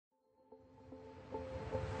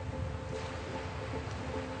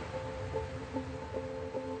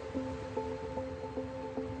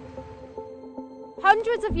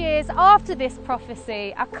Hundreds of years after this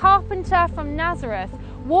prophecy, a carpenter from Nazareth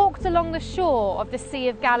walked along the shore of the Sea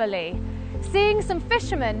of Galilee. Seeing some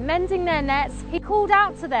fishermen mending their nets, he called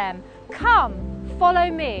out to them, "Come, follow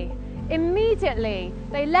me." Immediately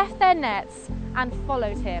they left their nets and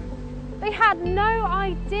followed him. They had no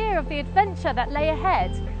idea of the adventure that lay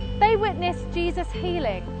ahead. They witnessed Jesus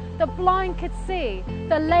healing. The blind could see,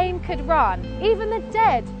 the lame could run, even the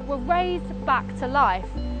dead were raised back to life.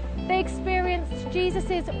 They experienced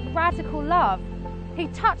Jesus' radical love. He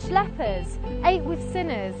touched lepers, ate with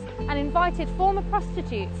sinners, and invited former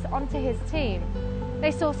prostitutes onto his team.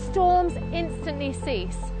 They saw storms instantly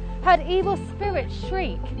cease, heard evil spirits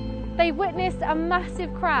shriek. They witnessed a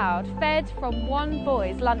massive crowd fed from one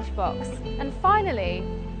boy's lunchbox. And finally,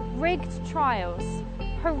 rigged trials,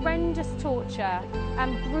 horrendous torture,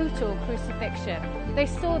 and brutal crucifixion. They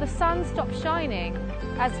saw the sun stop shining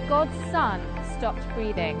as God's Son stopped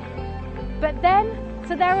breathing. But then,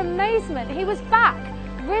 to their amazement, he was back,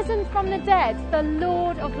 risen from the dead, the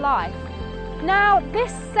Lord of life. Now,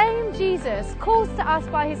 this same Jesus calls to us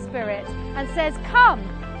by his Spirit and says, "Come,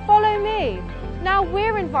 follow me." Now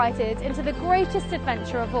we're invited into the greatest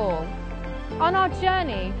adventure of all. On our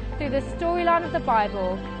journey through the storyline of the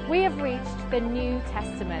Bible, we have reached the New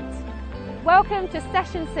Testament. Welcome to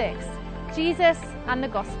Session 6, Jesus and the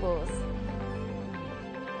Gospels.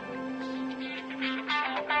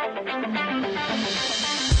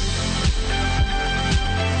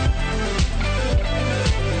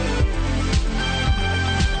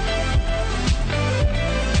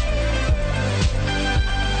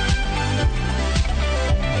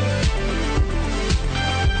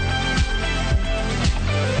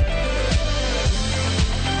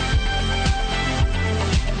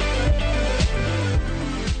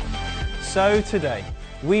 So today,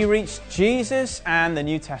 we reach Jesus and the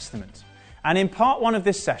New Testament. And in part one of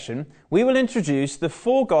this session, we will introduce the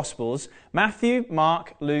four Gospels, Matthew,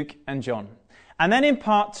 Mark, Luke and John. And then in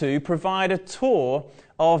part two, provide a tour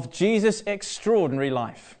of Jesus' extraordinary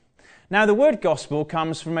life. Now the word Gospel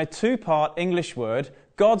comes from a two-part English word,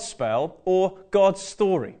 Godspell or God's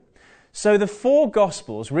story. So the four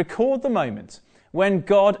Gospels record the moment when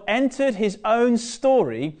God entered his own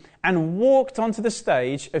story and walked onto the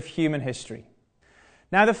stage of human history.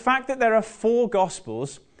 Now, the fact that there are four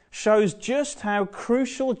Gospels shows just how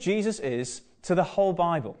crucial Jesus is to the whole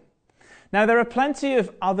Bible. Now, there are plenty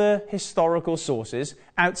of other historical sources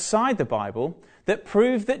outside the Bible that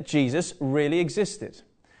prove that Jesus really existed.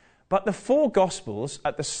 But the four Gospels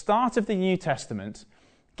at the start of the New Testament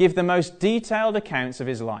give the most detailed accounts of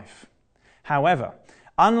his life. However,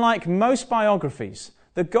 unlike most biographies,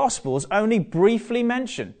 the Gospels only briefly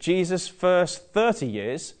mention Jesus' first 30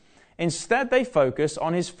 years. Instead, they focus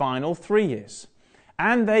on his final 3 years.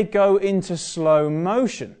 And they go into slow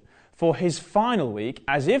motion for his final week,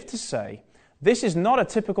 as if to say, this is not a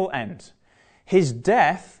typical end. His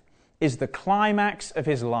death is the climax of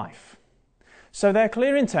his life. So their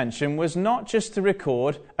clear intention was not just to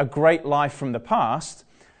record a great life from the past,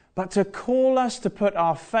 but to call us to put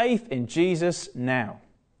our faith in Jesus now.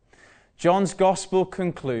 John's Gospel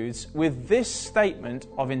concludes with this statement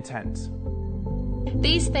of intent.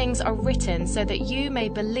 These things are written so that you may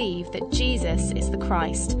believe that Jesus is the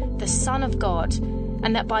Christ, the Son of God,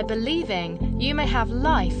 and that by believing you may have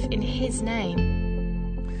life in his name.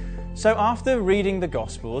 So after reading the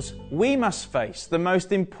Gospels, we must face the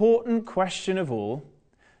most important question of all.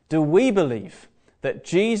 Do we believe that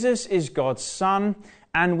Jesus is God's Son,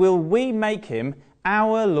 and will we make him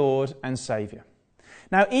our Lord and Saviour?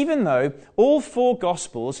 Now, even though all four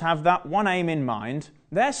Gospels have that one aim in mind,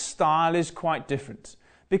 their style is quite different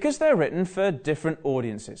because they're written for different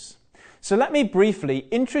audiences. So let me briefly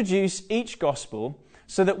introduce each Gospel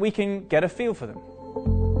so that we can get a feel for them.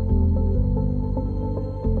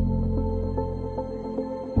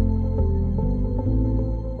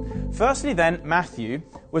 Firstly then, Matthew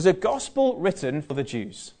was a Gospel written for the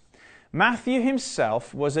Jews. Matthew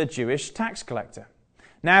himself was a Jewish tax collector.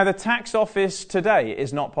 Now, the tax office today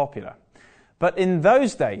is not popular, but in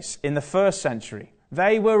those days, in the first century,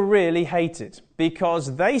 they were really hated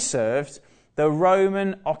because they served the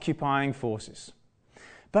Roman occupying forces.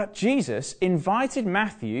 But Jesus invited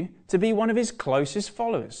Matthew to be one of his closest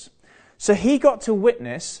followers, so he got to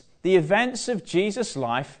witness the events of Jesus'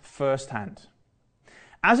 life firsthand.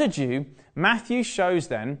 As a Jew, Matthew shows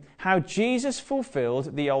then how Jesus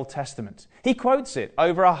fulfilled the Old Testament. He quotes it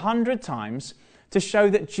over 100 times to show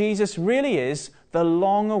that Jesus really is the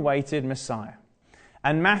long-awaited Messiah.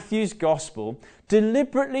 And Matthew's Gospel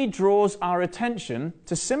deliberately draws our attention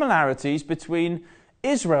to similarities between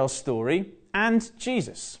Israel's story and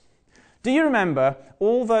Jesus. Do you remember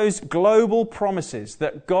all those global promises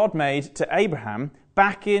that God made to Abraham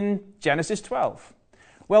back in Genesis 12?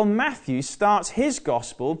 Well, Matthew starts his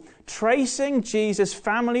gospel tracing Jesus'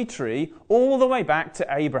 family tree all the way back to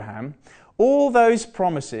Abraham. All those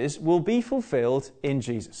promises will be fulfilled in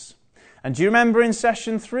Jesus. And do you remember in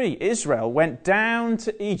session 3, Israel went down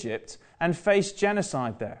to Egypt and faced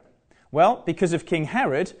genocide there? Well, because of King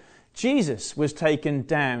Herod, Jesus was taken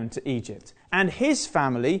down to Egypt, and his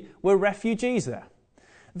family were refugees there.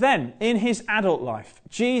 Then, in his adult life,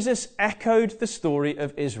 Jesus echoed the story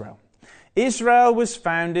of Israel. Israel was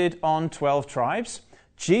founded on 12 tribes.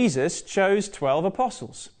 Jesus chose 12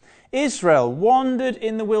 apostles. Israel wandered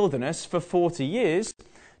in the wilderness for 40 years.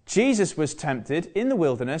 Jesus was tempted in the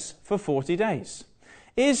wilderness for 40 days.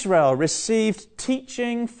 Israel received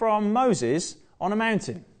teaching from Moses on a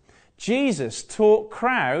mountain. Jesus taught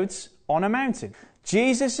crowds on a mountain.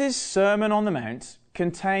 Jesus' Sermon on the Mount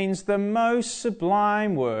contains the most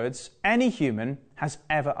sublime words any human has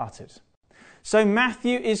ever uttered. So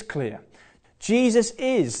Matthew is clear. Jesus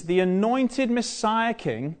is the anointed Messiah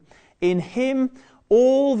King. In him,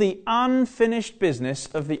 all the unfinished business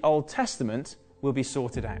of the Old Testament will be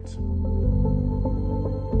sorted out.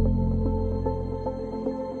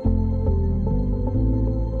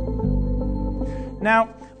 Now,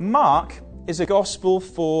 Mark is a gospel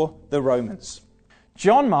for the Romans.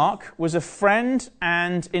 John Mark was a friend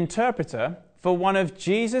and interpreter for one of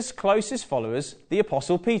Jesus' closest followers, the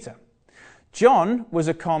Apostle Peter. John was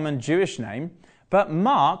a common Jewish name, but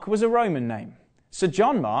Mark was a Roman name. So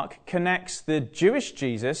John Mark connects the Jewish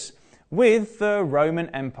Jesus with the Roman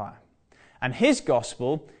Empire. And his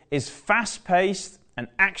gospel is fast-paced and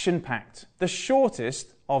action-packed, the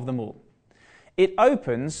shortest of them all. It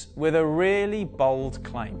opens with a really bold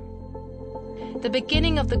claim. The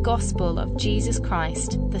beginning of the gospel of Jesus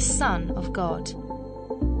Christ, the Son of God.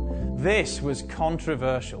 This was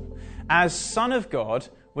controversial, as Son of God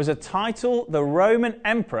was a title the Roman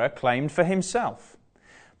emperor claimed for himself.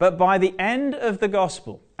 But by the end of the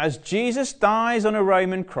gospel, as Jesus dies on a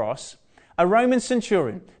Roman cross, a Roman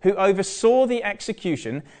centurion who oversaw the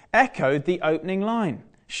execution echoed the opening line.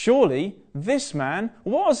 Surely this man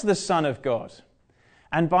was the Son of God.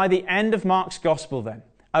 And by the end of Mark's gospel then,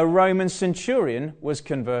 a Roman centurion was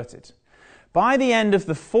converted. By the end of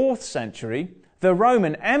the 4th century, the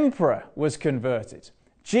Roman emperor was converted.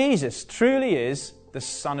 Jesus truly is the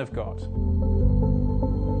Son of God.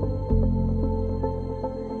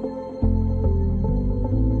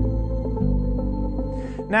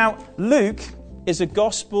 Now, Luke is a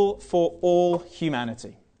gospel for all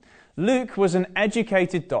humanity. Luke was an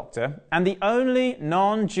educated doctor and the only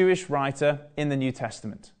non-Jewish writer in the New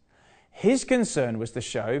Testament. His concern was to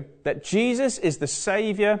show that Jesus is the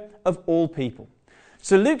Saviour of all people.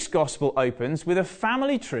 So Luke's gospel opens with a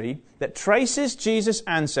family tree that traces Jesus'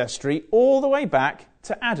 ancestry all the way back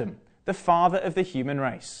to Adam, the father of the human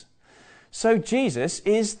race. So Jesus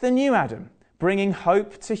is the new Adam, bringing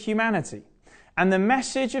hope to humanity. And the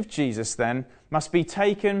message of Jesus then must be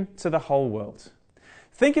taken to the whole world.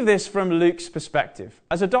 Think of this from Luke's perspective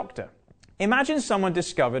as a doctor. Imagine someone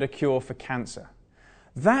discovered a cure for cancer.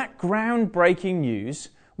 That groundbreaking news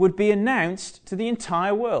would be announced to the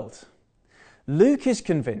entire world. Luke is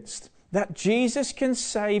convinced that Jesus can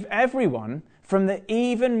save everyone from the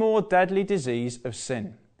even more deadly disease of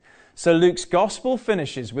sin. So Luke's gospel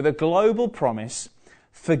finishes with a global promise: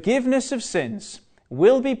 forgiveness of sins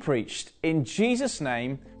will be preached in Jesus'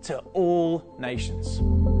 name to all nations.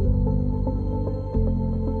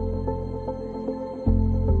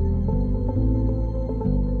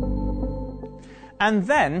 And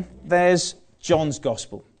then there's John's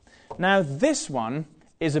Gospel. Now this one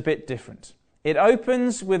is a bit different. It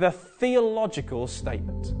opens with a theological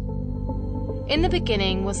statement. In the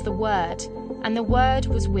beginning was the Word, and the Word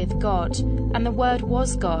was with God, and the Word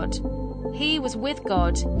was God. He was with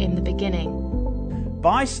God in the beginning.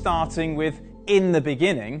 By starting with "in the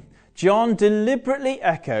beginning," John deliberately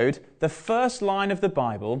echoed the first line of the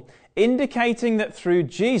Bible, indicating that through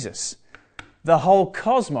Jesus, the whole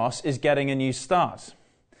cosmos is getting a new start.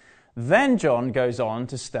 Then John goes on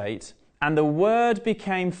to state, "And the Word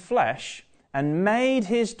became flesh and made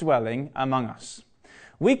his dwelling among us."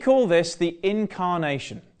 We call this the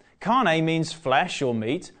incarnation. Carne means flesh or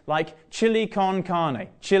meat, like chili con carne,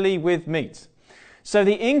 chili with meat. So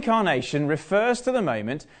the incarnation refers to the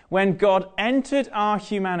moment when God entered our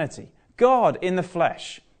humanity, God in the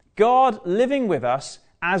flesh, God living with us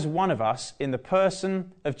as one of us in the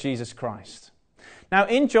person of Jesus Christ. Now,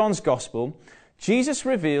 in John's Gospel, Jesus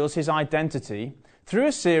reveals his identity through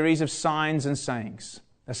a series of signs and sayings.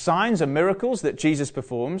 The signs are miracles that Jesus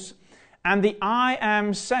performs, and the I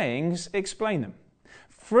am sayings explain them.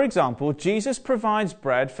 For example, Jesus provides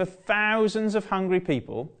bread for thousands of hungry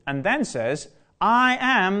people and then says, I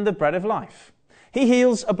am the bread of life. He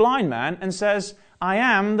heals a blind man and says, I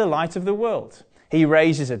am the light of the world. He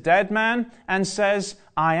raises a dead man and says,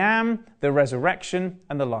 I am the resurrection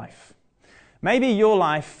and the life. Maybe your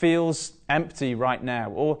life feels empty right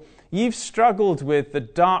now, or you've struggled with the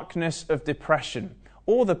darkness of depression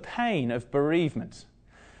or the pain of bereavement.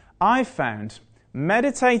 I've found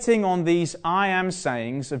meditating on these I am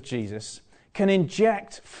sayings of Jesus can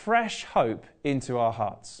inject fresh hope into our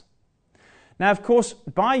hearts. Now, of course,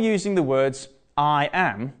 by using the words I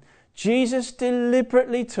am, Jesus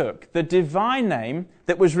deliberately took the divine name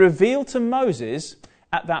that was revealed to Moses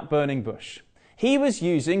at that burning bush. He was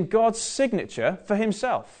using God's signature for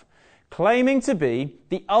himself, claiming to be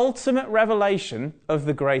the ultimate revelation of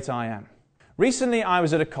the great I am. Recently, I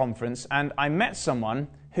was at a conference and I met someone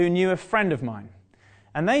who knew a friend of mine.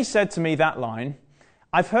 And they said to me that line,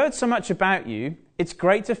 I've heard so much about you, it's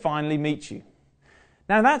great to finally meet you.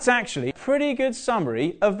 Now that's actually a pretty good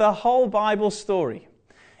summary of the whole Bible story.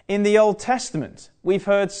 In the Old Testament, we've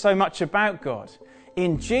heard so much about God.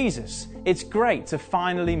 In Jesus, it's great to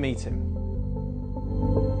finally meet him.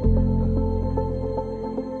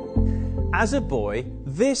 As a boy,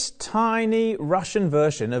 this tiny Russian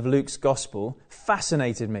version of Luke's Gospel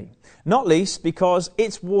fascinated me, not least because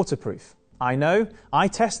it's waterproof. I know, I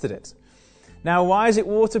tested it. Now, why is it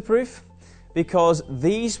waterproof? Because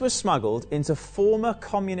these were smuggled into former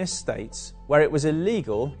communist states where it was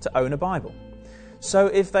illegal to own a Bible. So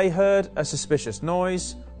if they heard a suspicious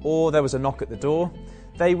noise or there was a knock at the door,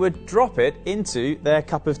 they would drop it into their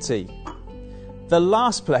cup of tea. The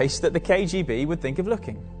last place that the KGB would think of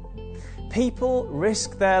looking. People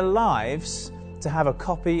risk their lives to have a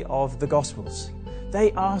copy of the Gospels.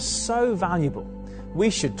 They are so valuable. We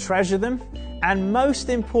should treasure them, and most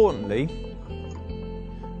importantly,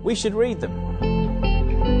 we should read them.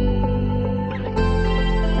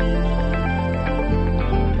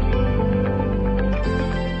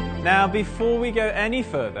 Now, before we go any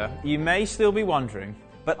further, you may still be wondering,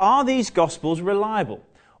 but are these Gospels reliable?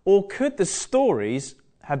 Or could the stories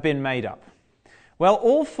have been made up? Well,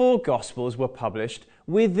 all 4 Gospels were published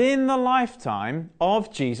within the lifetime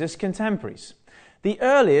of Jesus' contemporaries. The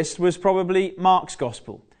earliest was probably Mark's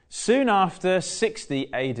Gospel, soon after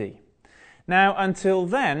 60 AD. Now, until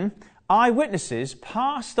then, eyewitnesses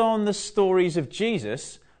passed on the stories of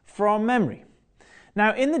Jesus from memory.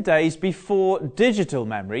 Now, in the days before digital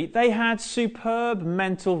memory, they had superb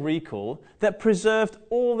mental recall that preserved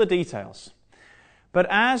all the details. But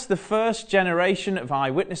as the first generation of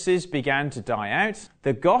eyewitnesses began to die out,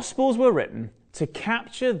 the Gospels were written to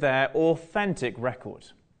capture their authentic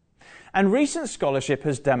record. And recent scholarship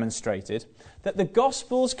has demonstrated that the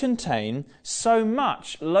Gospels contain so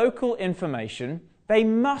much local information, they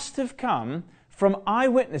must have come from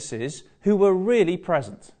eyewitnesses who were really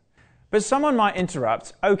present. But someone might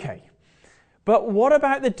interrupt, okay, but what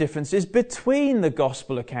about the differences between the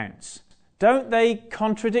Gospel accounts? Don't they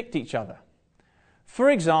contradict each other? For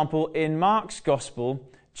example, in Mark's Gospel,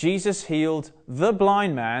 Jesus healed the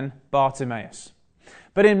blind man Bartimaeus.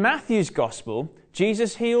 But in Matthew's Gospel,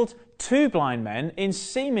 Jesus healed 2 blind men in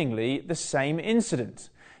seemingly the same incident.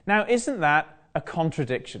 Now, isn't that a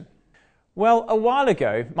contradiction? Well, a while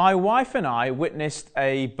ago, my wife and I witnessed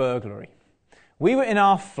a burglary. We were in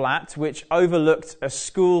our flat, which overlooked a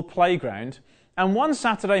school playground, and one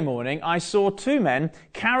Saturday morning I saw 2 men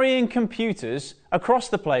carrying computers across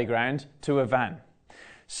the playground to a van.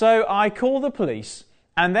 So I called the police,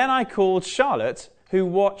 and then I called Charlotte, who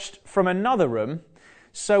watched from another room,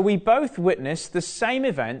 so we both witnessed the same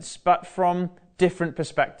events, but from different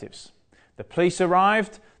perspectives. The police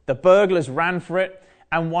arrived, the burglars ran for it,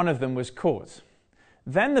 and one of them was caught.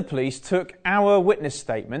 Then the police took our witness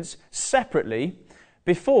statements separately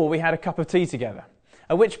before we had a cup of tea together,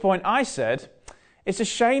 at which point I said, "It's a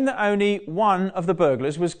shame that only one of the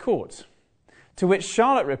burglars was caught." To which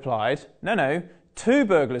Charlotte replied, no, 2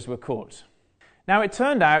 burglars were caught. Now, it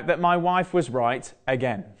turned out that my wife was right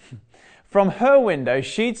again. From her window,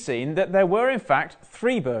 she'd seen that there were in fact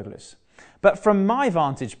 3 burglars. But from my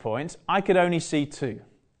vantage point, I could only see 2.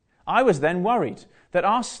 I was then worried that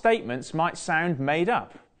our statements might sound made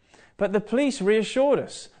up. But the police reassured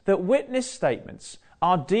us that witness statements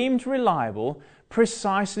are deemed reliable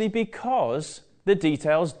precisely because the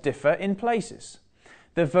details differ in places.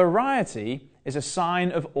 The variety is a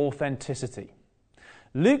sign of authenticity.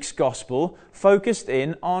 Luke's Gospel focused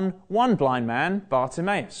in on one blind man,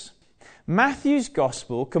 Bartimaeus. Matthew's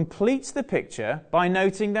Gospel completes the picture by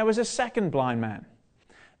noting there was a second blind man.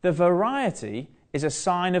 The variety is a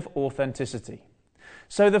sign of authenticity.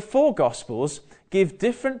 So the four Gospels give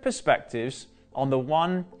different perspectives on the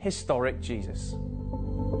one historic Jesus.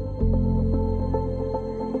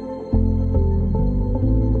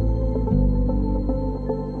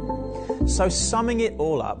 So summing it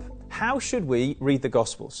all up, how should we read the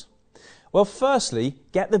Gospels? Well, firstly,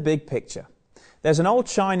 get the big picture. There's an old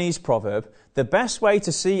Chinese proverb, the best way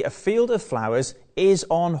to see a field of flowers is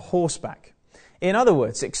on horseback. In other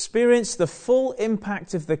words, experience the full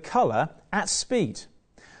impact of the colour at speed.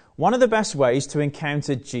 One of the best ways to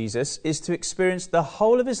encounter Jesus is to experience the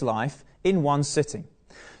whole of his life in one sitting.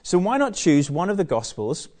 So why not choose one of the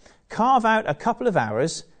Gospels, carve out a couple of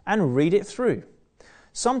hours and read it through?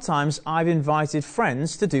 Sometimes I've invited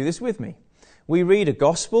friends to do this with me. We read a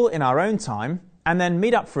Gospel in our own time and then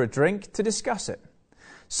meet up for a drink to discuss it.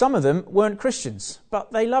 Some of them weren't Christians,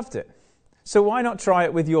 but they loved it. So why not try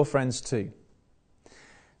it with your friends too?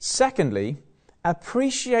 Secondly,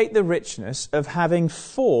 appreciate the richness of having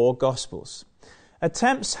four Gospels.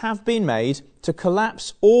 Attempts have been made to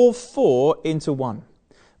collapse all four into one.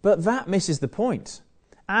 But that misses the point.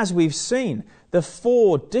 As we've seen, the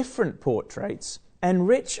four different portraits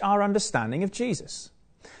enrich our understanding of Jesus.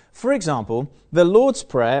 For example, the Lord's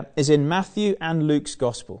Prayer is in Matthew and Luke's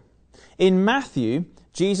Gospel. In Matthew,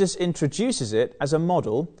 Jesus introduces it as a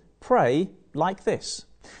model, pray like this.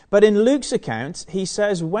 But in Luke's account, he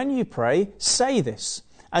says, when you pray, say this,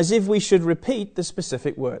 as if we should repeat the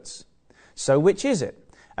specific words. So which is it?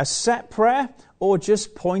 A set prayer or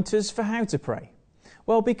just pointers for how to pray?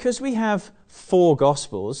 Well, because we have four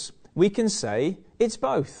Gospels, we can say it's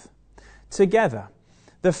both. Together,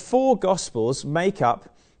 the four Gospels make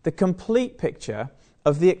up the complete picture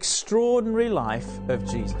of the extraordinary life of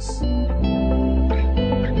Jesus.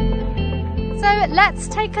 So let's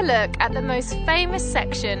take a look at the most famous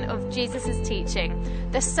section of Jesus' teaching,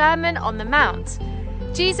 the Sermon on the Mount.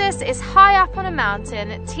 Jesus is high up on a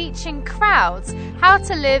mountain teaching crowds how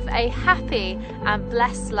to live a happy and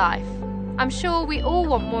blessed life. I'm sure we all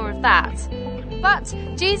want more of that. But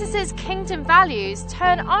Jesus' kingdom values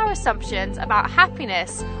turn our assumptions about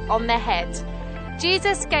happiness on their head.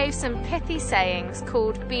 Jesus gave some pithy sayings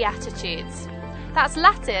called Beatitudes. That's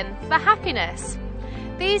Latin for happiness.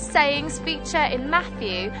 These sayings feature in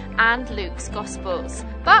Matthew and Luke's Gospels,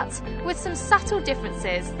 but with some subtle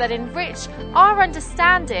differences that enrich our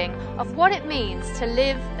understanding of what it means to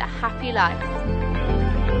live the happy life.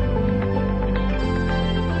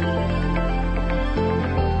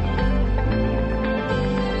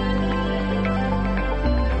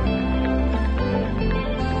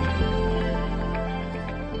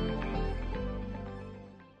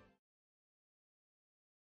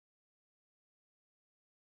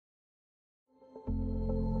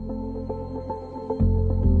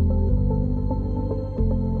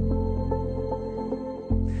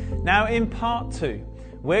 Now in part 2,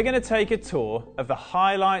 we're going to take a tour of the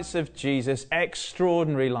highlights of Jesus'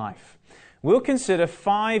 extraordinary life. We'll consider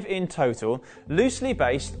 5 in total, loosely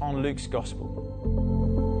based on Luke's Gospel.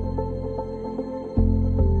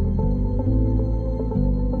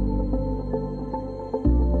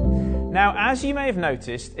 Now, as you may have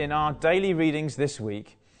noticed in our daily readings this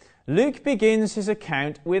week, Luke begins his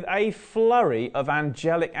account with a flurry of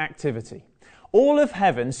angelic activity. All of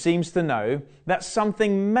heaven seems to know that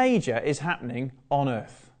something major is happening on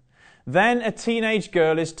earth. Then a teenage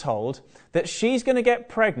girl is told that she's going to get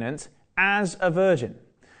pregnant as a virgin.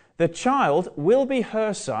 The child will be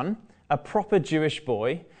her son, a proper Jewish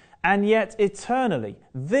boy, and yet eternally,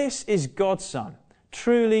 this is God's son,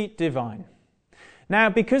 truly divine. Now,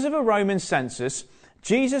 because of a Roman census,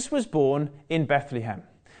 Jesus was born in Bethlehem.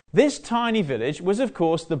 This tiny village was, of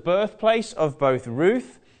course, the birthplace of both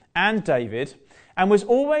Ruth and David, and was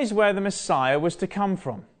always where the Messiah was to come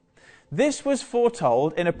from. This was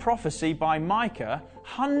foretold in a prophecy by Micah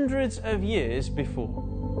hundreds of years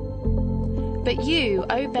before. But you,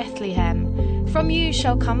 O Bethlehem, from you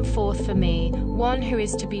shall come forth for me one who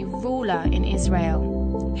is to be ruler in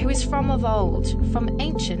Israel, who is from of old, from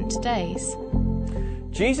ancient days.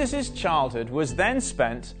 Jesus' childhood was then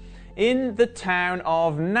spent in the town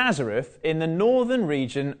of Nazareth in the northern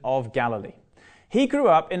region of Galilee. He grew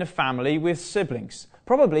up in a family with siblings,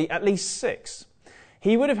 probably at least 6.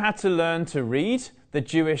 He would have had to learn to read the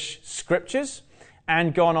Jewish scriptures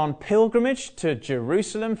and gone on pilgrimage to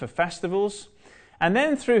Jerusalem for festivals. And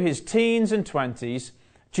then through his teens and 20s,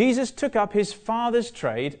 Jesus took up his father's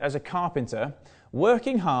trade as a carpenter,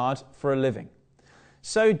 working hard for a living.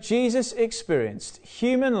 So Jesus experienced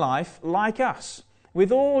human life like us,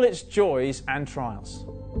 with all its joys and trials.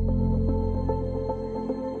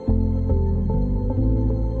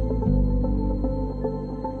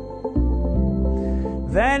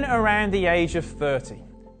 Then around the age of 30,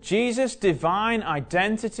 Jesus' divine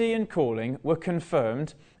identity and calling were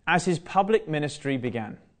confirmed as his public ministry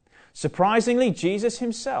began. Surprisingly, Jesus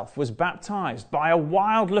himself was baptized by a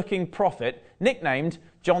wild-looking prophet nicknamed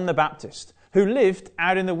John the Baptist, who lived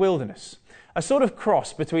out in the wilderness, a sort of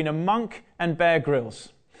cross between a monk and Bear Grylls.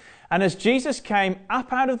 And as Jesus came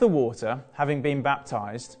up out of the water, having been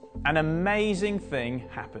baptized, an amazing thing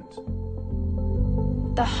happened.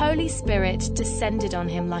 The Holy Spirit descended on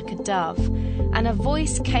him like a dove, and a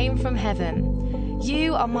voice came from heaven.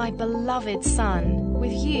 You are my beloved Son.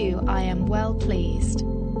 With you I am well pleased.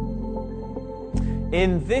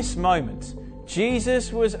 In this moment,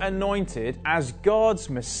 Jesus was anointed as God's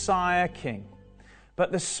Messiah King.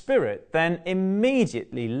 But the Spirit then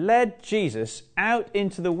immediately led Jesus out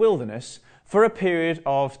into the wilderness for a period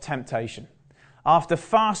of temptation. After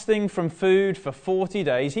fasting from food for 40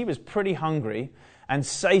 days, he was pretty hungry, and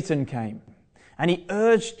Satan came. And he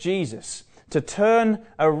urged Jesus to turn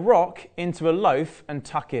a rock into a loaf and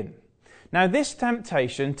tuck in. Now, this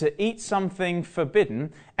temptation to eat something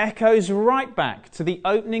forbidden echoes right back to the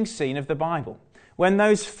opening scene of the Bible, when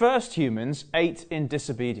those first humans ate in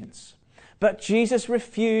disobedience. But Jesus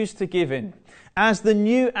refused to give in. As the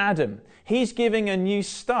new Adam, he's giving a new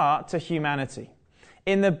start to humanity.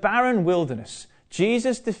 In the barren wilderness,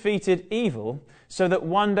 Jesus defeated evil so that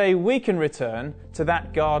one day we can return to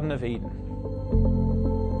that Garden of Eden.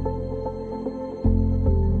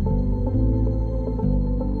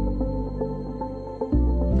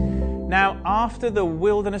 Now, after the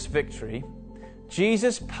wilderness victory,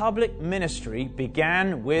 Jesus' public ministry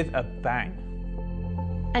began with a bang.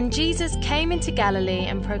 And Jesus came into Galilee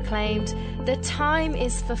and proclaimed, "The time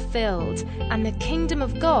is fulfilled, and the kingdom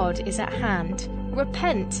of God is at hand.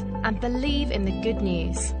 Repent and believe in the good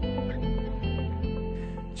news."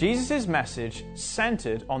 Jesus' message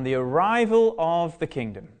centered on the arrival of the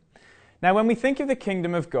kingdom. Now, when we think of the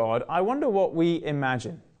kingdom of God, I wonder what we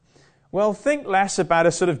imagine. Well, think less about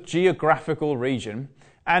a sort of geographical region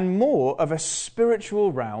and more of a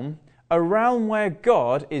spiritual realm, a realm where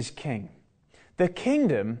God is king. The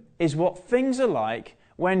kingdom is what things are like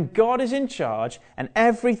when God is in charge and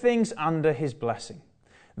everything's under his blessing.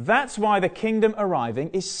 That's why the kingdom arriving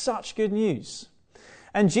is such good news.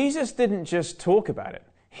 And Jesus didn't just talk about it,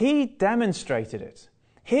 he demonstrated it.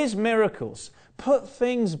 His miracles put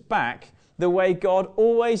things back the way God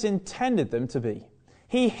always intended them to be.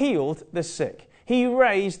 He healed the sick. He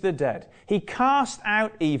raised the dead. He cast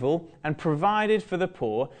out evil and provided for the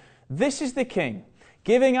poor. This is the King,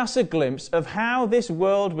 giving us a glimpse of how this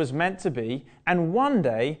world was meant to be and one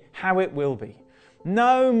day how it will be.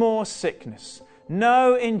 No more sickness,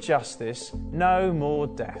 no injustice, no more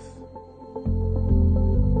death.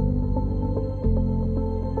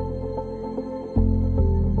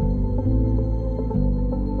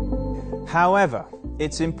 However,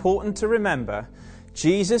 it's important to remember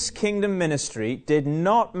Jesus' kingdom ministry did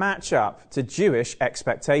not match up to Jewish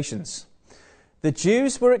expectations. The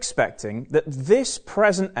Jews were expecting that this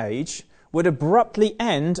present age would abruptly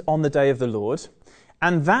end on the day of the Lord,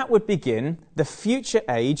 and that would begin the future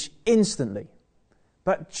age instantly.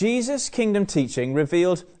 But Jesus' kingdom teaching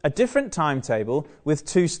revealed a different timetable with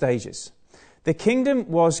two stages. The kingdom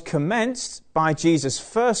was commenced by Jesus'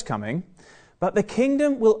 first coming, but the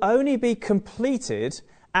kingdom will only be completed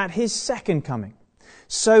at his second coming.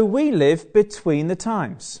 So we live between the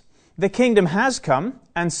times. The kingdom has come,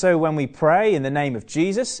 and so when we pray in the name of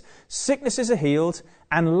Jesus, sicknesses are healed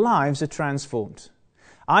and lives are transformed.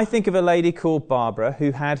 I think of a lady called Barbara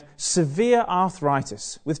who had severe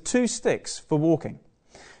arthritis with 2 sticks for walking.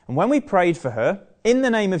 And when we prayed for her, in the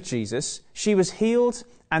name of Jesus, she was healed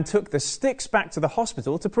and took the sticks back to the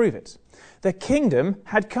hospital to prove it. The kingdom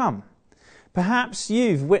had come. Perhaps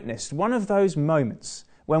you've witnessed one of those moments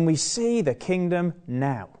when we see the kingdom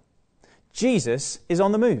now. Jesus is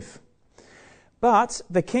on the move. But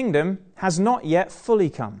the kingdom has not yet fully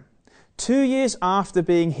come. 2 years after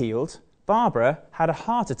being healed, Barbara had a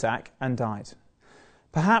heart attack and died.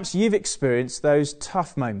 Perhaps you've experienced those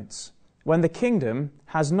tough moments when the kingdom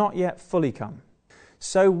has not yet fully come.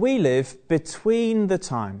 So we live between the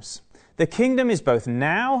times. The kingdom is both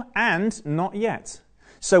now and not yet.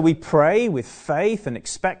 So we pray with faith and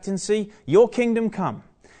expectancy, your kingdom come.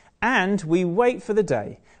 And we wait for the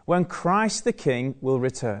day when Christ the King will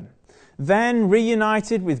return. Then,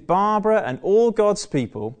 reunited with Barbara and all God's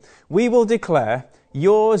people, we will declare,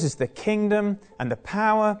 yours is the kingdom and the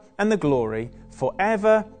power and the glory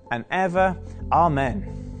forever and ever. Amen.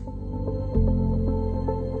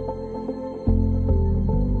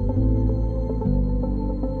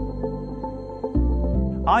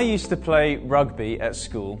 I used to play rugby at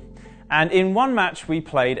school, And in one match we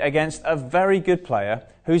played against a very good player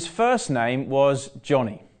whose first name was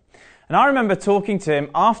Johnny. And I remember talking to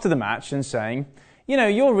him after the match and saying, "You know,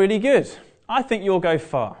 you're really good. I think you'll go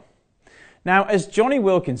far." Now, as Johnny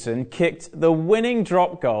Wilkinson kicked the winning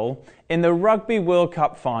drop goal in the Rugby World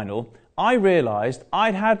Cup final, I realised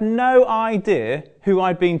I'd had no idea who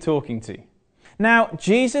I'd been talking to. Now,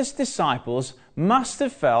 Jesus' disciples must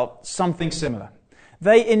have felt something similar.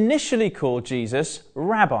 They initially called Jesus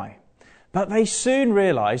Rabbi, but they soon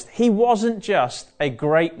realised he wasn't just a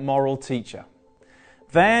great moral teacher.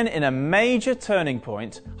 Then, in a major turning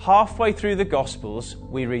point, halfway through the Gospels,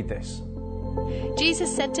 we read this.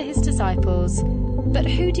 Jesus said to his disciples, "But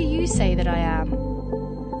who do you say that I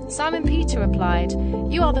am?" Simon Peter replied,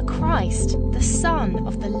 "You are the Christ, the Son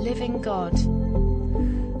of the living God."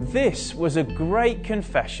 This was a great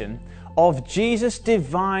confession of Jesus'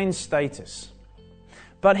 divine status.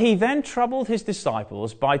 But he then troubled his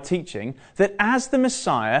disciples by teaching that as the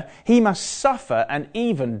Messiah, he must suffer and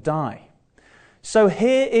even die. So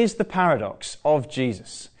here is the paradox of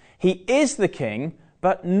Jesus. He is the king,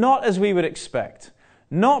 but not as we would expect.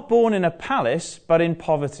 Not born in a palace, but in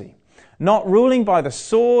poverty. Not ruling by the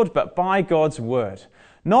sword, but by God's word.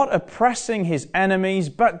 Not oppressing his enemies,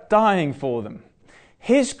 but dying for them.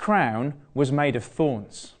 His crown was made of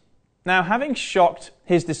thorns. Now, having shocked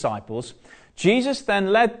his disciples, Jesus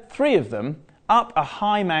then led 3 of them up a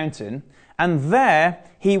high mountain, and there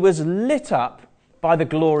he was lit up by the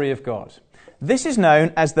glory of God. This is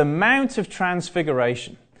known as the Mount of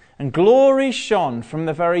Transfiguration, and glory shone from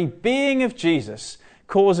the very being of Jesus,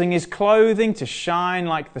 causing his clothing to shine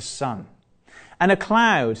like the sun. And a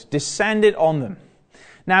cloud descended on them.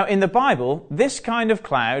 Now, in the Bible, this kind of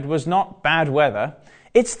cloud was not bad weather.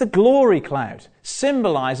 It's the glory cloud,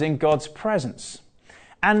 symbolizing God's presence.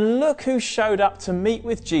 And look who showed up to meet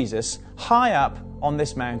with Jesus high up on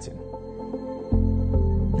this mountain.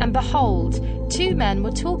 And behold, 2 men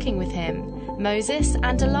were talking with him, Moses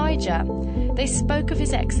and Elijah. They spoke of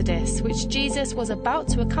his exodus, which Jesus was about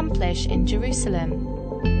to accomplish in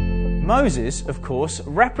Jerusalem. Moses, of course,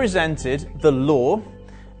 represented the law,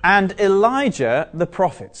 and Elijah the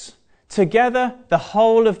prophets. Together, the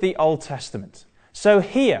whole of the Old Testament. So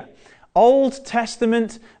here, Old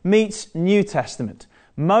Testament meets New Testament.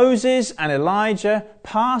 Moses and Elijah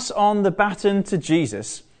pass on the baton to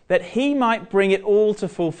Jesus that he might bring it all to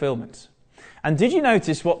fulfillment. And did you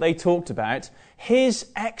notice what they talked about? His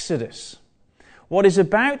exodus. What is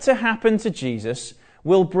about to happen to Jesus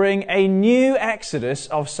will bring a new exodus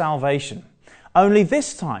of salvation. Only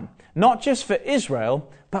this time, not just for Israel,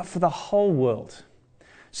 but for the whole world.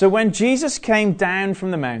 So when Jesus came down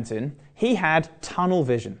from the mountain, he had tunnel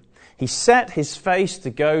vision. He set his face to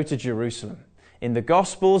go to Jerusalem. In the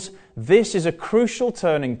Gospels, this is a crucial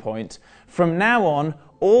turning point. From now on,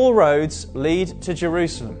 all roads lead to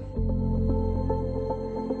Jerusalem.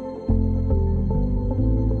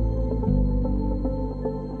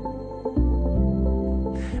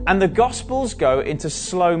 And the Gospels go into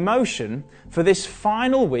slow motion for this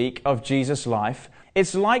final week of Jesus' life.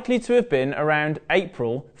 It's likely to have been around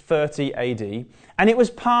April 30 AD, and it was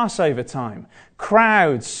Passover time.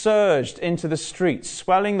 Crowds surged into the streets,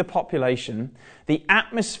 swelling the population. The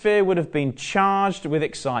atmosphere would have been charged with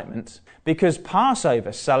excitement because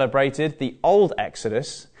Passover celebrated the old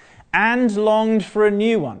Exodus and longed for a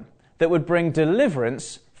new one that would bring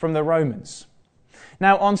deliverance from the Romans.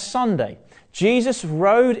 Now, on Sunday, Jesus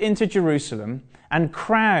rode into Jerusalem and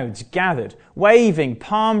crowds gathered, waving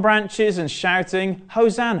palm branches and shouting,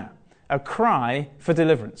 "Hosanna," a cry for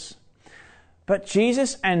deliverance. But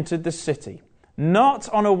Jesus entered the city, not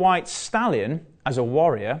on a white stallion as a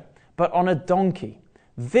warrior, but on a donkey.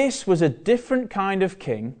 This was a different kind of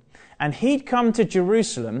king, and he'd come to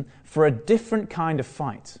Jerusalem for a different kind of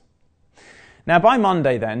fight. Now, by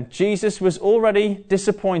Monday then, Jesus was already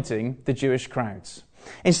disappointing the Jewish crowds.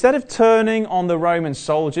 Instead of turning on the Roman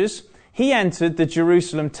soldiers, he entered the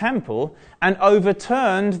Jerusalem temple and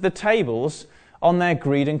overturned the tables on their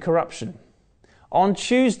greed and corruption. On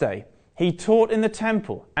Tuesday, he taught in the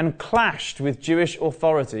temple and clashed with Jewish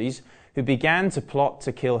authorities who began to plot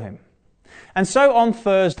to kill him. And so on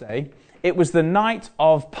Thursday, it was the night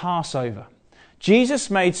of Passover. Jesus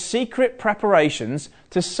made secret preparations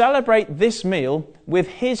to celebrate this meal with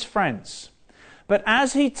his friends. But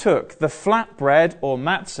as he took the flatbread or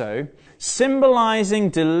matzo, symbolizing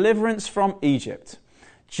deliverance from Egypt,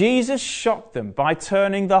 Jesus shocked them by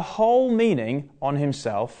turning the whole meaning on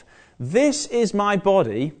himself. "This is my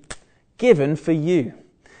body given for you.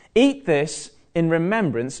 Eat this in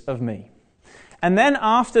remembrance of me." And then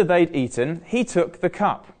after they'd eaten, he took the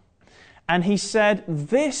cup. And he said,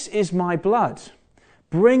 "This is my blood,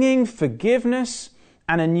 bringing forgiveness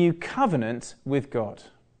and a new covenant with God.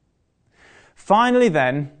 Finally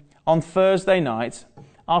then, on Thursday night,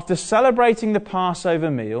 after celebrating the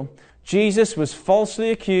Passover meal, Jesus was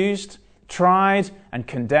falsely accused, tried and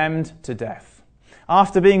condemned to death.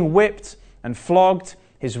 After being whipped and flogged,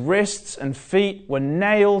 his wrists and feet were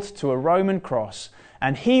nailed to a Roman cross,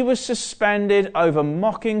 and he was suspended over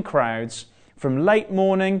mocking crowds. From late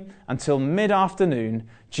morning until mid-afternoon,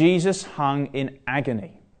 Jesus hung in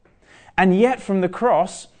agony. And yet from the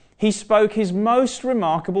cross, he spoke his most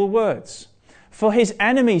remarkable words. For his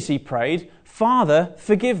enemies, he prayed, "Father,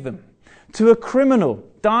 forgive them." To a criminal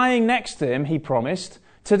dying next to him, he promised,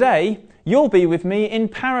 "Today, you'll be with me in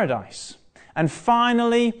paradise." And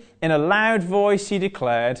finally, in a loud voice, he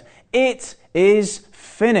declared, "It is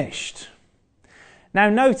finished." Now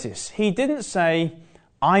notice, he didn't say,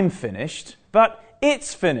 "I'm finished," but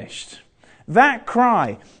 "it's finished." That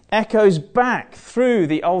cry echoes back through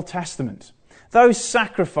the Old Testament. Those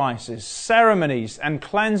sacrifices, ceremonies, and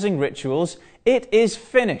cleansing rituals, it is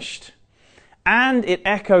finished. And it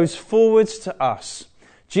echoes forwards to us.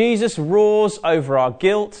 Jesus roars over our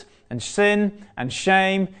guilt and sin and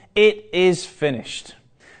shame. It is finished.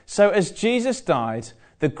 So as Jesus died,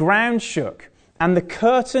 the ground shook and the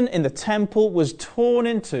curtain in the temple was torn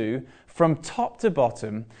in two from top to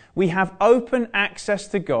bottom. We have open access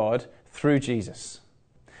to God through Jesus.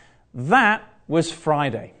 That was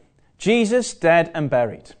Friday. Jesus dead and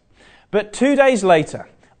buried. But 2 days later,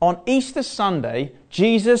 on Easter Sunday,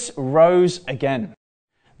 Jesus rose again.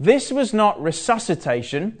 This was not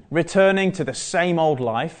resuscitation, returning to the same old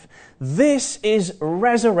life. This is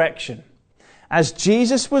resurrection. As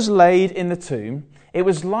Jesus was laid in the tomb, it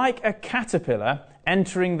was like a caterpillar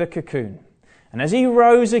entering the cocoon. And as he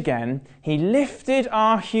rose again, he lifted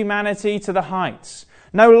our humanity to the heights,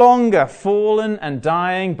 no longer fallen and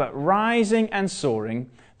dying, but rising and soaring,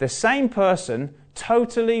 the same person,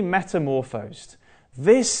 totally metamorphosed.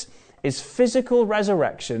 This is physical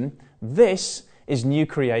resurrection. This is new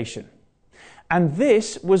creation. And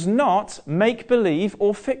this was not make-believe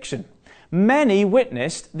or fiction. Many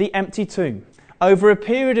witnessed the empty tomb. Over a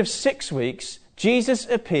period of 6 weeks, Jesus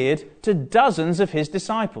appeared to dozens of his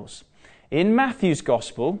disciples. In Matthew's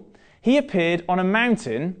Gospel, he appeared on a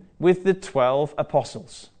mountain with the 12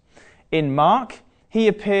 apostles. In Mark, he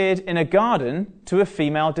appeared in a garden to a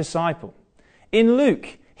female disciple. In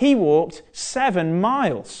Luke, he walked 7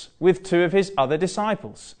 miles with 2 of his other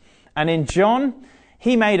disciples. And in John,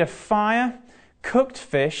 he made a fire, cooked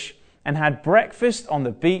fish, and had breakfast on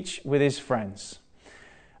the beach with his friends.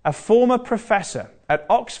 A former professor at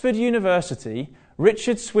Oxford University,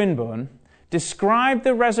 Richard Swinburne, described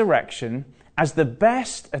the resurrection as the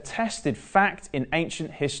best attested fact in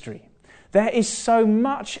ancient history. There is so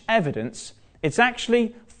much evidence, it's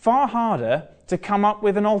actually far harder to come up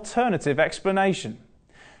with an alternative explanation.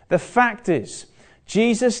 The fact is,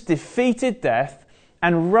 Jesus defeated death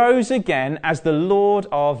and rose again as the Lord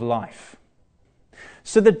of life.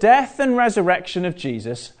 So the death and resurrection of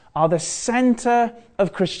Jesus are the center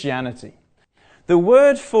of Christianity. The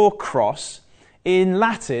word for cross in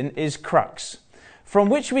Latin is crux, from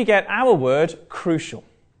which we get our word crucial.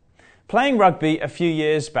 Playing rugby a few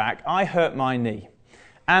years back, I hurt my knee,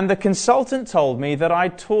 and the consultant told me that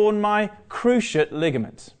I'd torn my cruciate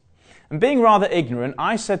ligament. And being rather ignorant,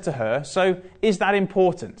 I said to her, "So is that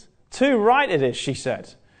important?" "Too right it is," she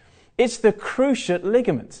said. It's the cruciate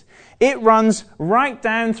ligament. It runs right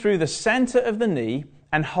down through the center of the knee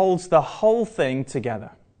and holds the whole thing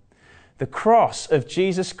together. The cross of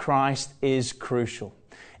Jesus Christ is crucial.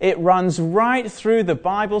 It runs right through the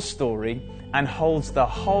Bible story and holds the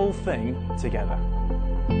whole thing together.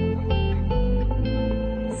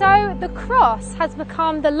 So the cross has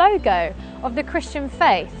become the logo of the Christian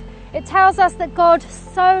faith. It tells us that God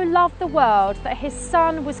so loved the world that his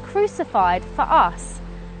Son was crucified for us.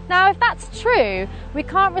 Now, if that's true, we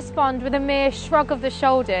can't respond with a mere shrug of the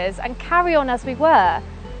shoulders and carry on as we were.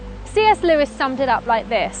 C.S. Lewis summed it up like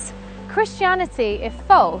this: Christianity, if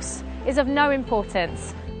false, is of no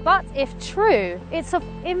importance, but if true, it's of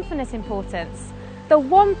infinite importance. The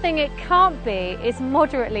one thing it can't be is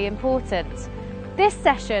moderately important. This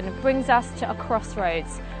session brings us to a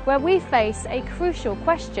crossroads where we face a crucial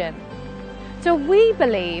question. Do we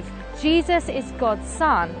believe Jesus is God's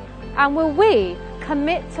Son? And will we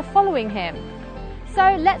commit to following him?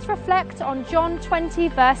 So let's reflect on John 20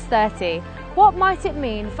 verse 30. What might it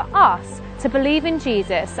mean for us to believe in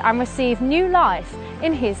Jesus and receive new life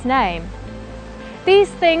in his name? These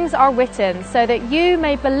things are written so that you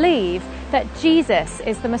may believe that Jesus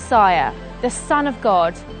is the Messiah, the Son of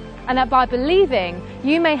God, and that by believing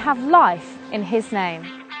you may have life in his name.